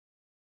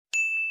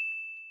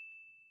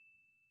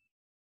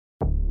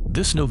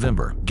This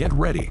November, get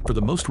ready for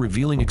the most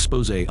revealing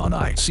expose on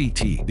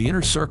ICT, the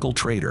Inner Circle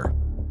Trader.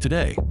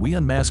 Today, we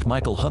unmask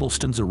Michael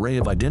Huddleston's array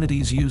of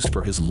identities used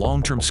for his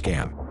long-term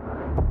scam.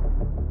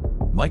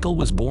 Michael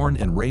was born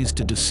and raised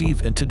to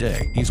deceive, and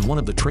today, he's one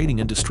of the trading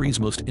industry's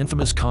most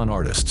infamous con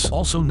artists,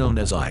 also known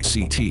as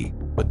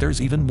ICT. But there's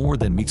even more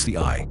than meets the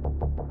eye.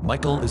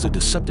 Michael is a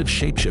deceptive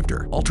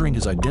shapeshifter, altering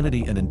his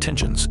identity and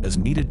intentions as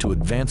needed to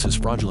advance his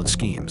fraudulent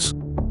schemes.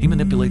 He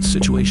manipulates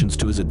situations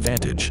to his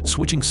advantage,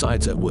 switching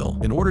sides at will,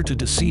 in order to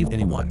deceive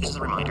anyone. This is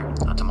a reminder,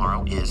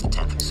 tomorrow is the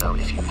 10th, so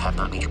if you have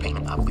not made your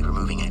payment, I will be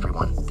removing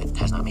everyone that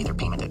has not made their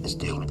payment that is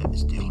due.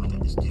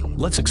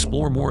 Let's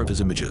explore more of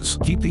his images.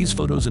 Keep these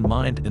photos in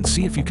mind and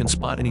see if you can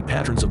spot any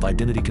patterns of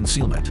identity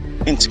concealment.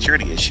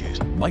 Insecurity issues.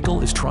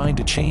 Michael is trying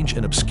to change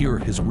and obscure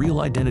his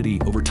real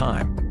identity over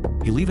time.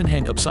 He'll even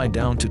hang upside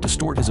down to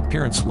distort his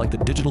appearance like the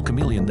digital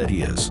chameleon that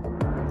he is.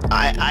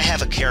 I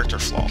have a character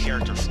flaw.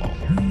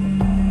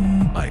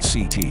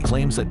 ICT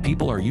claims that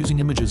people are using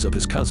images of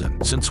his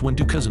cousin. Since when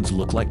do cousins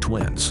look like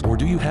twins? Or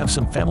do you have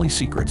some family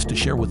secrets to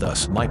share with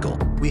us, Michael?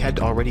 We had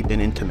already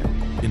been intimate.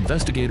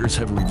 Investigators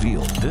have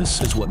revealed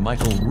this is what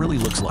Michael really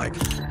looks like.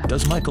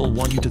 Does Michael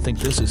want you to think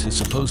this is his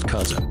supposed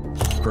cousin?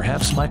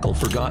 Perhaps Michael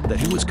forgot that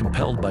he was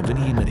compelled by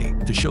Vinny Minnie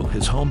to show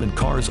his home and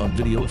cars on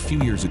video a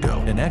few years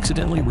ago and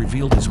accidentally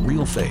revealed his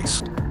real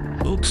face.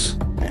 Oops.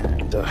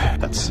 And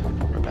that's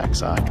our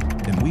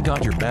backside. And we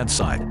got your bad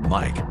side,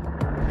 Mike.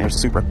 Here's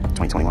Supra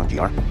 2021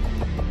 GR.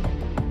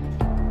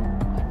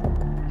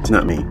 It's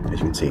not me, as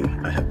you can see.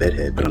 I have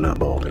bedhead, but I'm not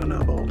bald.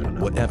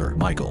 Whatever,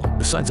 Michael.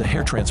 Besides a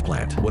hair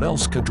transplant, what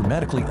else could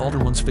dramatically alter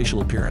one's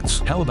facial appearance?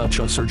 How about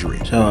jaw surgery?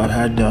 So I've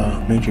had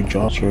major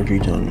jaw surgery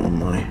done on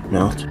my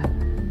mouth.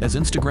 As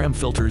Instagram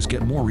filters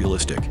get more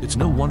realistic, it's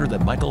no wonder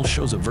that Michael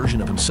shows a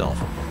version of himself.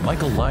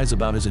 Michael lies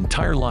about his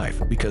entire life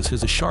because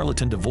he's a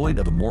charlatan devoid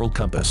of a moral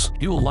compass.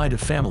 He will lie to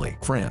family,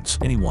 friends,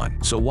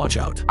 anyone, so watch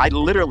out. I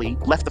literally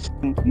left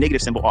the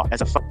negative symbol off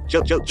as a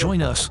joke.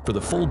 Join us for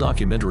the full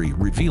documentary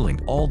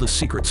revealing all the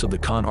secrets of the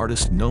con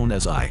artist known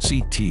as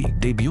ICT,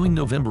 debuting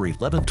November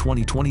 11,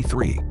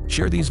 2023.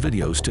 Share these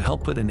videos to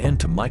help put an end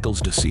to Michael's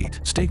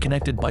deceit. Stay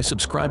connected by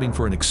subscribing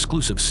for an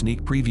exclusive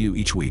sneak preview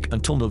each week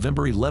until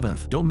November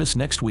 11th. Don't miss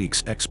next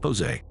week's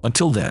expose.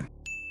 Until then.